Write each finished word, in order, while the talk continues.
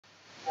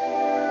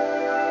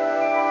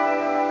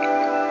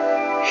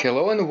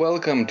Hello and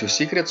welcome to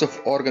Secrets of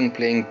Organ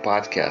Playing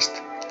podcast.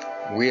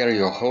 We are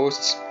your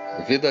hosts,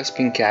 Vidas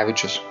and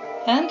Aušra.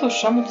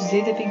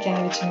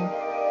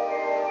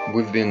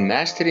 We've been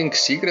mastering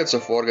secrets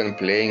of organ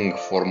playing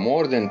for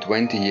more than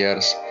 20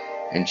 years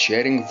and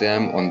sharing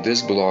them on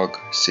this blog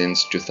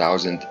since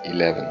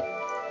 2011.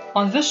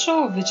 On this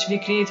show, which we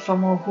create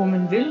from our home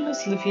in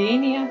Vilnius,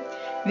 Lithuania,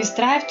 we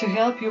strive to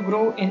help you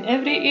grow in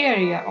every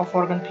area of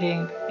organ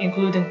playing,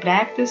 including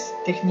practice,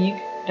 technique,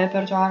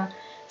 repertoire,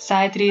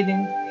 sight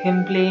reading,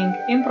 hymn playing,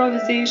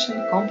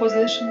 improvisation,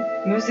 composition,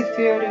 music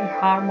theory,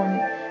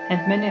 harmony,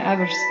 and many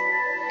others.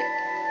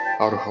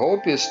 Our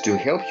hope is to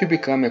help you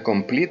become a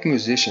complete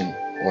musician,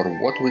 or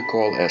what we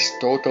call as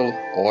total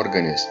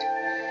organist,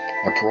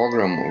 a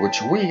program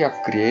which we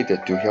have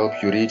created to help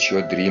you reach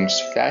your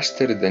dreams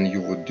faster than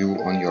you would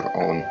do on your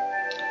own.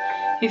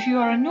 If you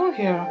are new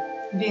here,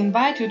 we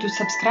invite you to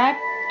subscribe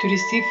to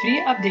receive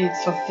free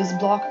updates of this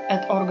blog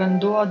at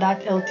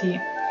organduo.lt.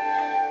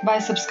 By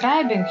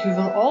subscribing, you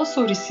will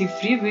also receive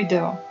free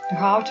video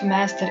how to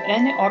master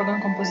any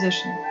organ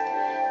composition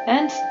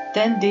and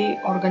 10-day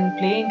organ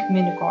playing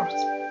mini course.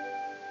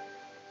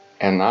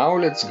 And now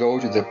let's go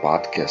to the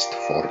podcast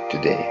for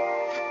today.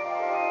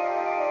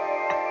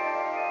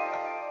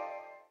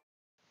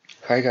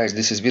 Hi guys,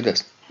 this is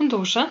Vidas. And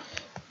Aušra.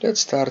 Let's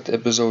start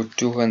episode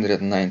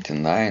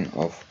 299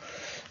 of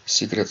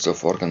Secrets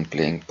of Organ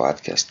Playing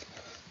podcast.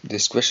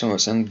 This question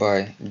was sent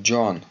by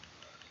John.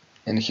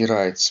 And he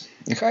writes,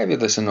 Hi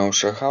Vidas and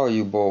Aušra, how are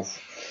you both?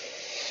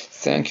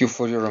 Thank you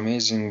for your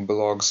amazing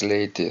blogs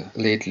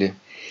lately.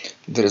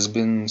 There's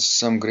been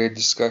some great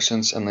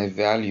discussions and I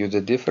value the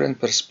different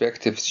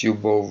perspectives you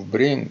both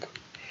bring.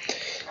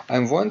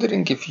 I'm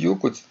wondering if you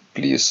could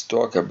please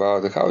talk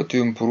about how to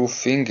improve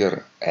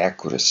finger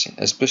accuracy,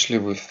 especially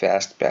with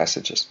fast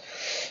passages.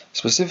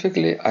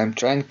 Specifically, I'm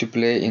trying to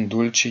play In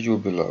Dulci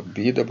Jubilo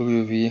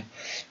BWV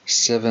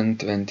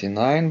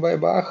 729 by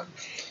Bach.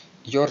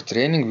 Your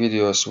training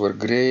videos were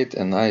great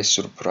and I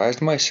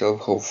surprised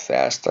myself how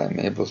fast I'm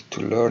able to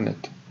learn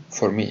it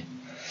for me.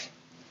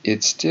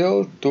 It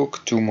still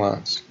took 2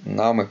 months.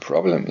 Now my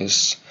problem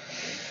is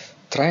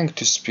trying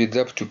to speed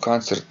up to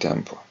concert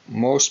tempo.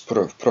 Most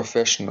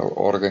professional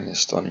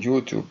organists on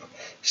YouTube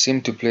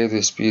seem to play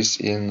this piece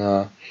in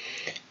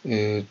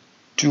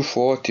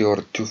 240 or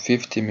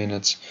 250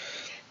 minutes.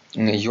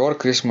 Your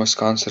Christmas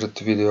concert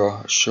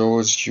video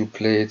shows you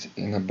play it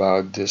in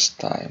about this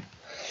time.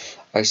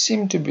 I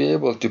seem to be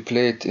able to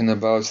play it in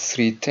about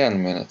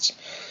 310 minutes.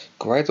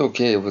 Quite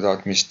okay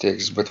without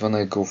mistakes, but when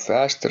I go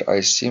faster I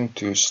seem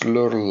to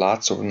slur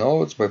lots of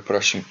notes by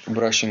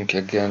brushing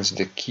against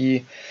the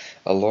key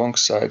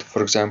alongside.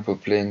 For example,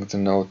 playing the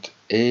note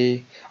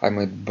A, I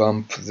might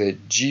bump the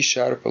G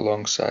sharp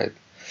alongside.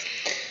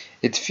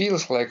 It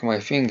feels like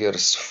my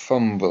fingers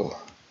fumble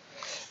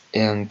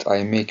and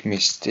I make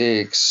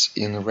mistakes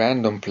in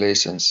random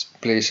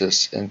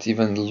places and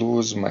even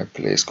lose my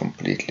place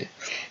completely.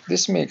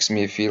 This makes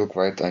me feel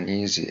quite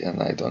uneasy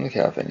and I don't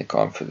have any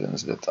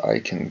confidence that I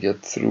can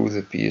get through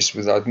the piece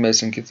without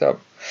messing it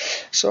up.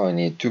 So I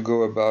need to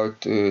go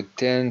about 10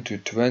 to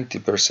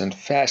 20%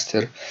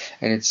 faster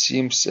and it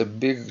seems a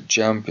big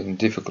jump in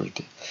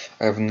difficulty.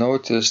 I've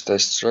noticed I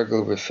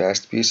struggle with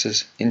fast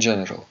pieces in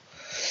general.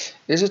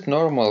 Is it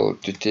normal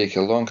to take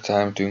a long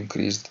time to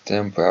increase the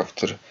tempo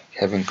after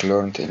having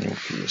learned a new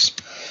piece?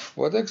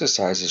 What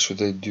exercises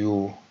should I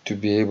do to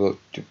be able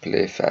to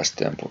play fast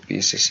tempo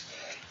pieces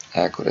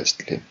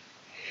accurately?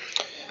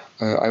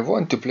 I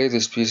want to play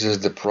these pieces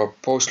the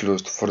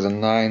postlude for the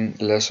 9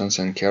 lessons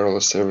and carol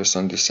service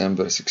on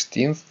December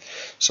 16th,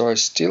 so I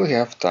still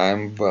have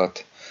time,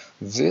 but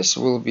this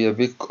will be a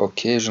big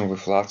occasion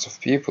with lots of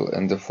people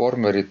and the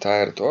former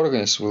retired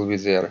organist will be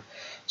there,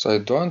 so I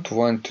don't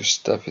want to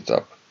stuff it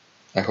up.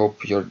 I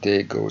hope your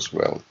day goes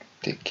well.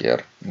 Take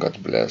care.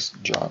 God bless,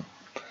 John.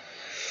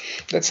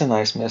 That's a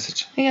nice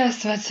message.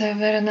 Yes, that's a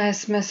very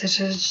nice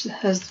message,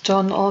 as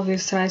John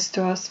always writes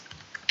to us.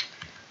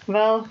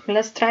 Well,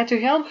 let's try to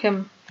help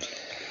him.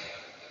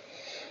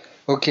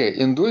 Okay,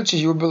 in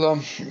Dulci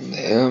Jubilo,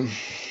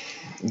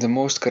 the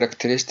most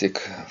characteristic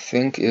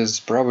thing is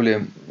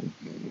probably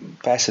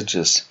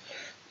passages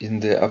in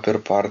the upper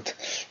part.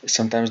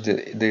 Sometimes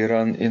they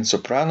run in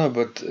soprano,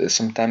 but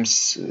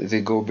sometimes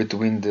they go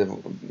between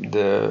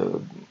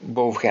the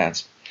both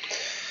hands.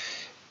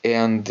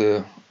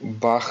 And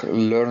Bach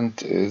learned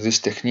this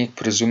technique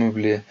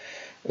presumably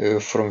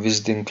from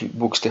visiting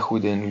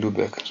Buxtehude in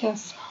Lübeck.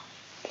 Yes.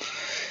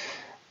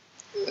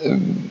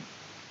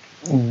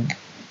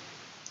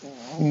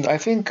 I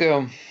think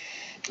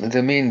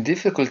the main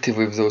difficulty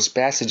with those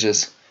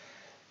passages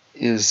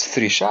is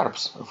 3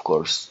 sharps, of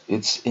course.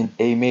 It's in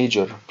A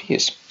major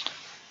piece.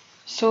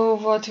 So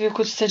what we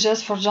could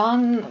suggest for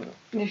John,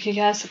 if he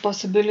has a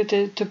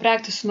possibility to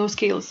practice no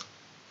scales.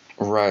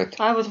 Right.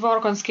 I would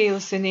work on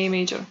scales in A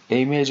major.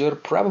 A major,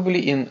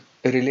 probably in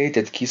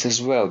related keys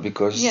as well,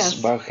 because yes.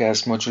 Bach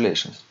has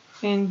modulations.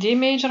 In D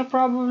major,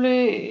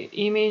 probably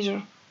E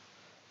major.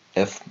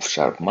 F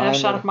sharp minor. F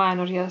sharp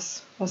minor,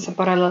 yes, as a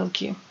parallel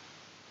key.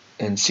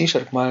 And C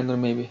sharp minor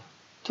maybe.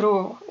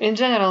 True. In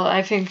general,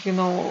 I think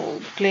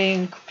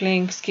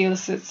playing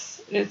skills.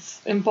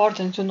 It's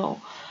important to know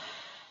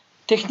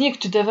technique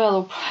to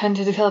develop, and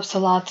it helps a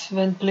lot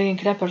when playing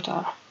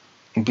repertoire.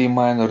 B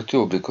minor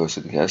too, because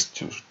it has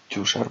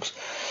two sharps.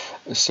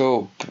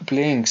 So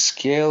playing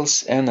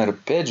scales and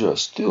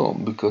arpeggios too,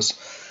 because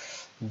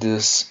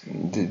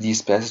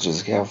these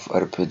passages have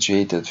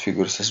arpeggiated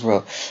figures as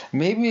well.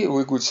 Maybe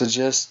we could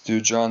suggest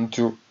to John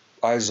to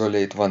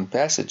isolate one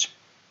passage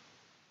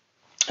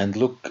and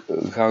look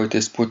how it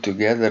is put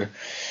together,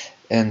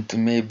 and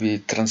maybe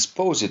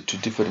transpose it to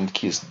different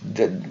keys.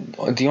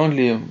 The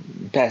only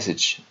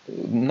passage,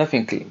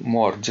 nothing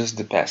more, just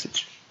the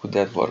passage. Would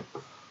that work?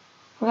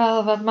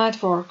 Well, that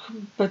might work,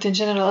 but in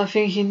general, I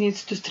think he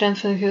needs to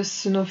strengthen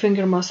his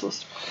finger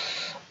muscles.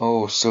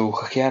 Oh, so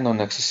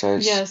hand-on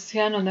exercise. Yes,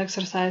 hand-on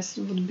exercise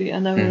would be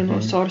another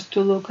source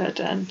to look at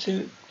and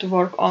to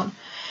work on.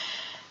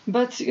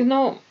 But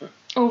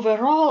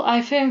overall,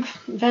 I think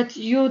that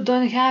you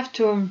don't have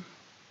to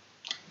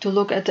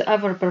look at the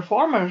other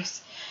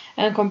performers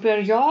and compare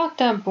your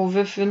tempo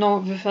with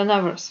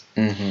another's.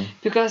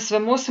 Because the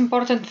most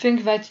important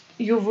thing that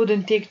you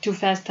wouldn't take too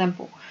fast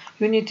tempo.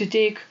 You need to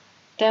take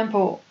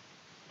tempo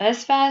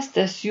as fast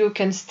as you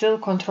can still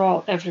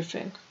control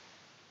everything.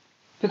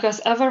 Because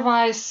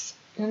otherwise,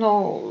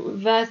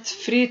 that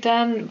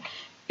 310,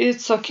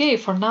 it's okay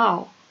for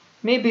now.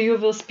 Maybe you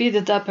will speed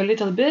it up a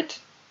little bit,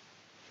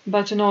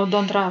 but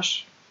don't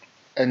rush.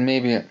 And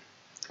maybe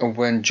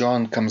when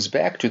John comes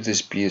back to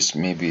this piece,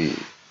 maybe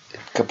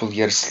a couple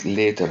years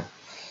later,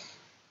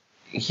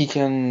 he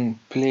can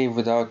play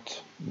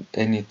without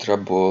any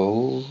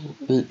trouble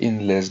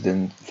in less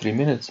than 3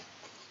 minutes.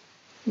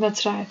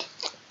 That's right.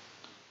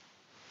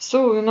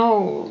 So,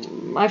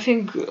 I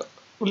think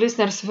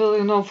listeners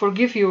will,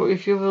 forgive you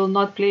if you will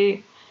not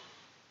play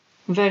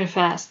very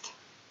fast.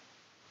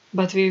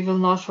 But we will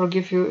not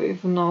forgive you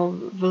if,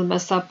 will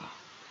mess up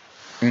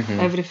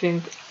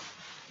everything,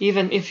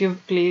 even if you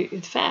play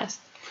it fast.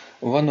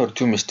 One or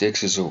two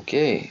mistakes is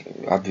okay,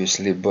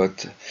 obviously,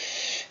 but,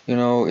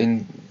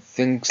 in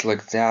things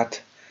like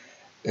that,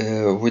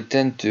 we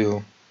tend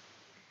to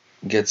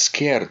get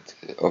scared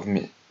of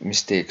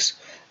mistakes.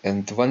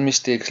 And one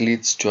mistake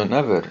leads to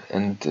another,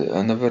 and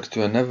another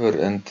to another,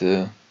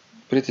 and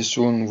pretty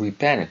soon we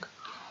panic.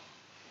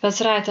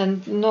 That's right,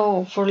 and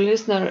for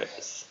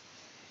listeners,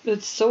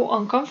 it's so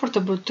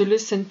uncomfortable to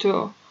listen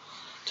to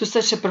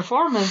such a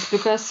performance,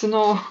 because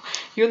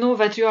you know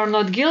that you are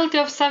not guilty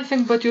of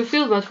something, but you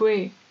feel that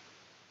way.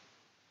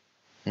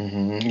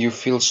 You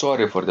feel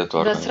sorry for that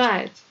organist. That's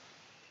right.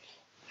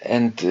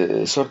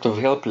 And sort of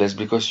helpless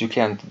because you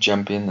can't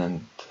jump in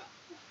and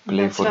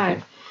play That's for right.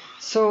 him.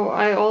 So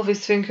I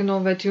always think,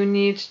 that you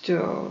need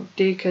to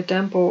take a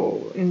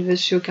tempo in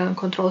which you can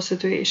control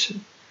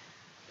situation.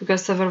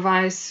 Because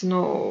otherwise,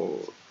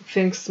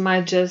 things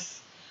might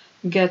just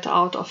get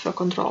out of your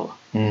control.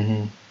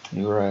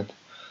 You're right.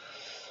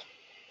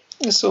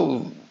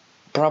 So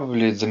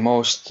probably the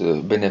most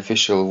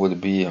beneficial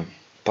would be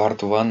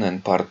part 1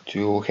 and part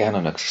 2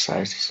 hand-on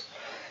exercises.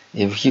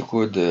 If he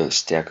could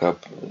stack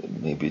up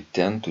maybe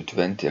 10 to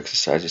 20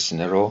 exercises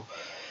in a row,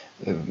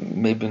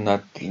 maybe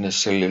not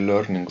necessarily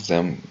learning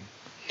them,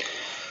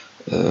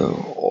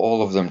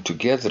 all of them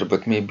together,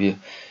 but maybe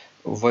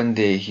one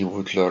day he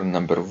would learn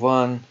number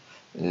 1,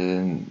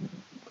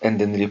 and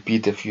then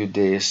repeat a few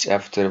days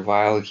after a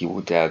while he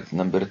would add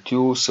number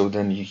 2, so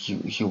then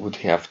he would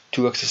have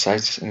 2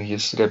 exercises in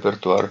his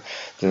repertoire,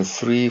 then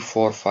 3,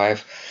 4,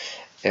 5,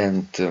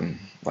 and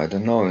I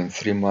don't know, in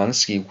 3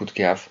 months he would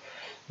have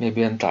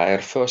maybe entire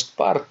first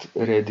part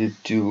ready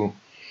to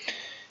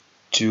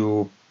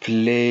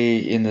play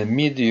in a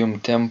medium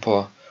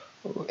tempo,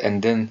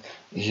 and then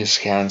his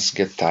hands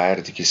get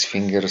tired, his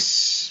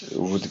fingers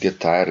would get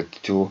tired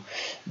too,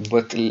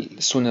 but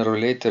sooner or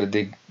later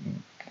they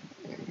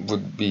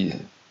would be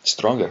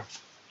stronger.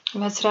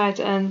 That's right,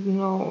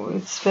 and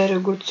it's very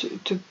good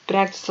to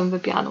practice on the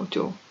piano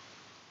too.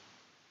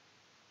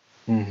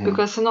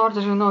 Because in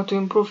order to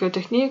improve your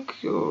technique,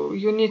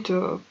 you need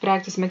to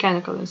practice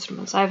mechanical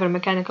instruments, either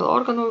mechanical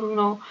organ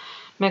or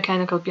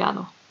mechanical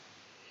piano.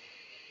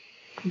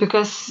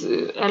 Because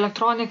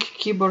electronic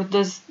keyboard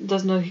does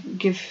not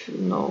give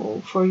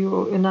for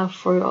you enough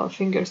for your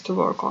fingers to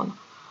work on.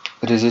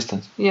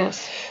 Resistance.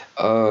 Yes.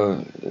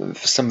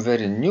 Some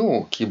very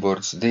new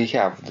keyboards, they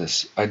have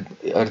this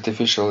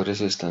artificial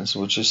resistance,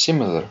 which is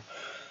similar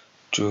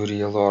to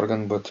real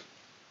organ, but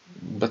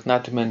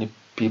not many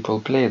people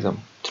play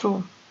them.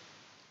 True.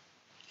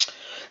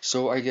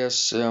 So I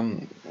guess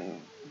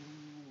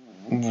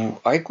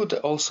I could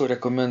also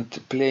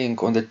recommend playing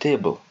on the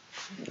table,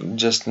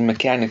 just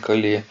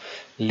mechanically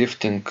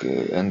lifting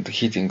and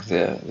hitting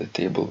the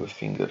table with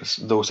fingers,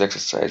 those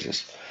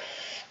exercises,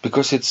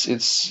 because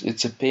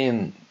it's a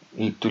pain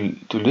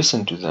to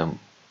listen to them,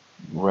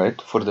 right?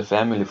 For the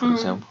family, for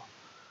example,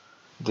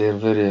 they're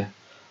very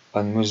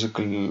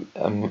unmusical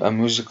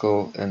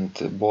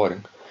and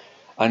boring,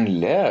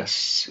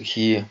 unless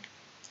he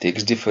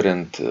takes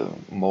different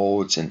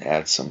modes and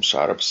adds some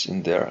sharps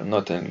in there,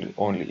 not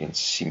only in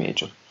C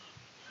major.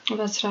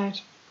 That's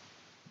right.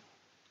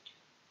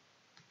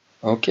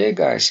 Okay,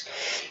 guys.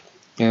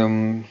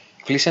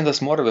 Please send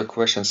us more of your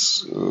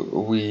questions.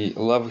 We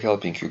love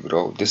helping you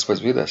grow. This was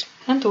Vidas.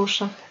 And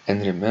Ausra.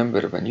 And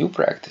remember, when you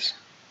practice,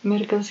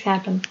 Miracles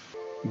happen.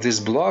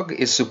 This blog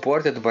is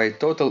supported by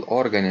Total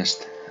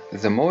Organist,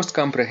 the most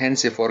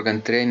comprehensive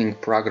organ training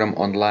program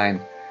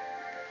online,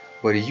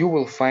 where you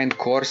will find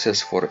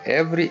courses for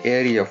every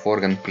area of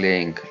organ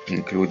playing,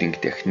 including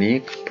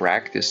technique,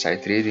 practice,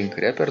 sight reading,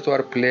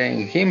 repertoire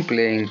playing, hymn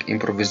playing,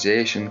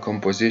 improvisation,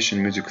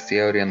 composition, music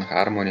theory and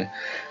harmony,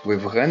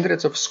 with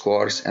hundreds of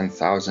scores and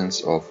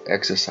thousands of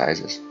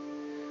exercises.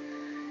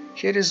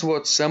 Here is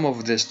what some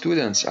of the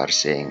students are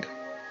saying.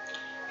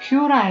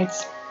 Hugh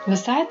writes, "The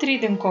sight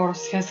reading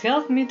course has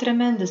helped me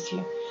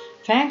tremendously.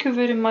 Thank you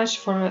very much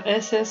for your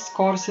essays,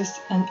 courses,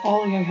 and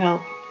all your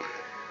help."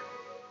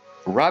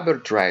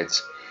 Robert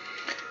writes,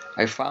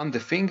 "I found the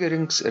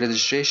fingerings,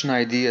 registration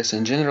ideas,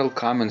 and general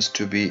comments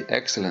to be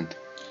excellent."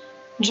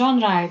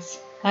 John writes,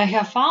 "I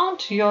have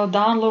found your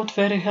download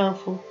very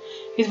helpful.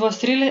 It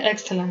was really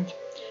excellent.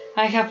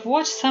 I have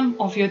watched some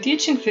of your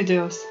teaching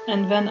videos,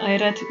 and when I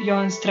read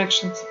your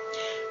instructions,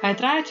 I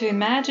tried to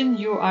imagine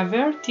you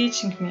were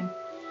teaching me.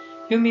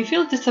 You may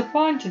feel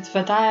disappointed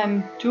that I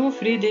am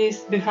 2-3 days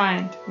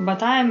behind,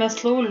 but I am a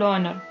slow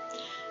learner,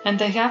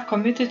 and I have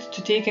committed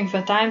to taking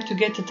the time to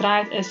get it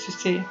right, as you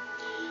say.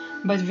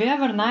 But the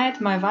other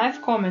night my wife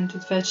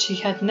commented that she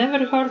had never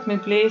heard me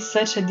play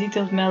such a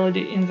detailed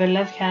melody in the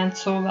left hand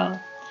so well.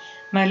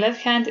 My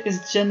left hand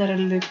is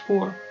generally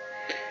poor."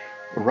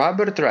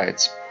 Robert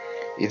writes,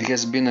 "It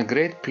has been a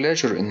great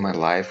pleasure in my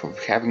life of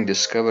having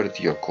discovered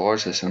your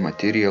courses and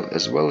material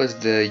as well as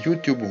the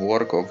YouTube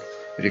work of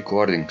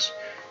recordings.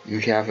 You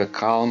have a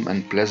calm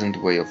and pleasant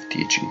way of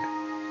teaching."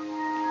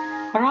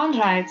 Ron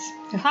writes,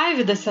 "Hi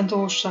Vidas and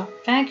Ausra,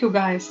 thank you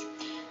guys.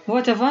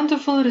 What a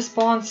wonderful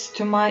response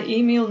to my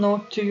email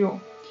note to you.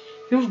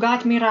 You've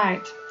got me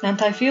right, and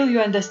I feel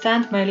you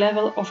understand my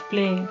level of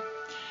playing.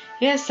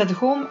 Yes, at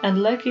home,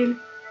 and lucky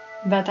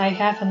that I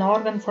have an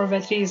organ for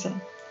that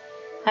reason.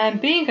 I am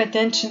paying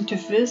attention to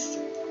this,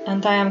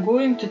 and I am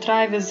going to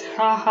try this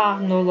haha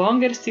no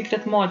longer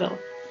secret model.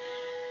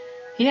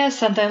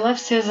 Yes, and I love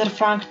Cesar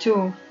Frank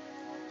too.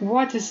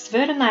 What is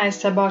very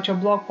nice about your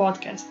blog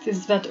podcast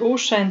is that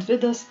Ausra and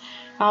Vidas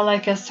are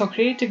like a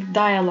Socratic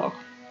dialogue,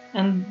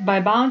 and by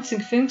bouncing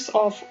things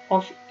off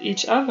of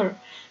each other,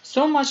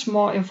 so much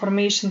more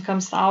information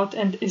comes out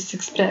and is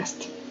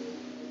expressed.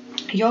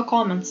 Your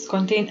comments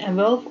contain a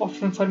wealth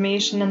of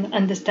information and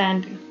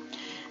understanding.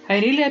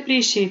 I really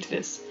appreciate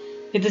this.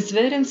 It is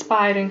very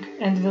inspiring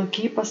and will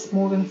keep us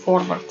moving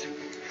forward."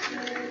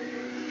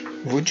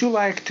 Would you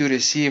like to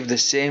receive the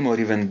same or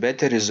even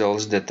better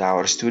results that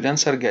our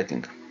students are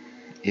getting?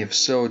 If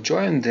so,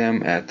 join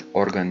them at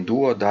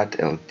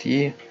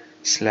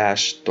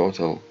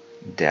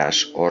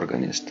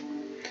organduo.lt/total-organist.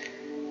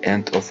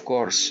 And of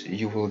course,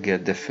 you will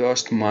get the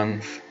first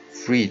month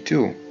free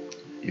too.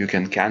 You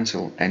can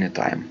cancel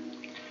anytime.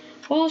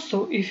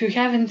 Also, if you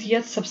haven't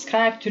yet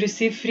subscribed to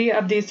receive free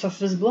updates of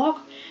this blog,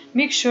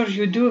 make sure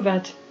you do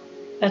that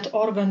at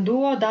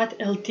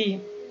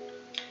organduo.lt.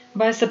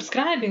 By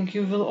subscribing,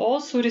 you will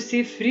also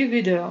receive free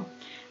video,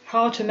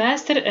 how to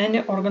master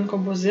any organ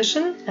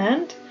composition,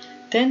 and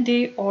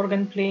 10-day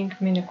organ playing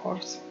mini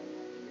course.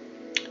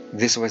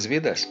 This was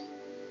Vidas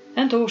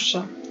and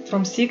Ausra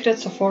from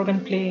Secrets of Organ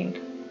Playing.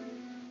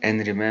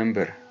 And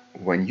remember,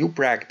 when you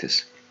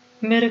practice,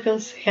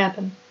 miracles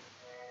happen.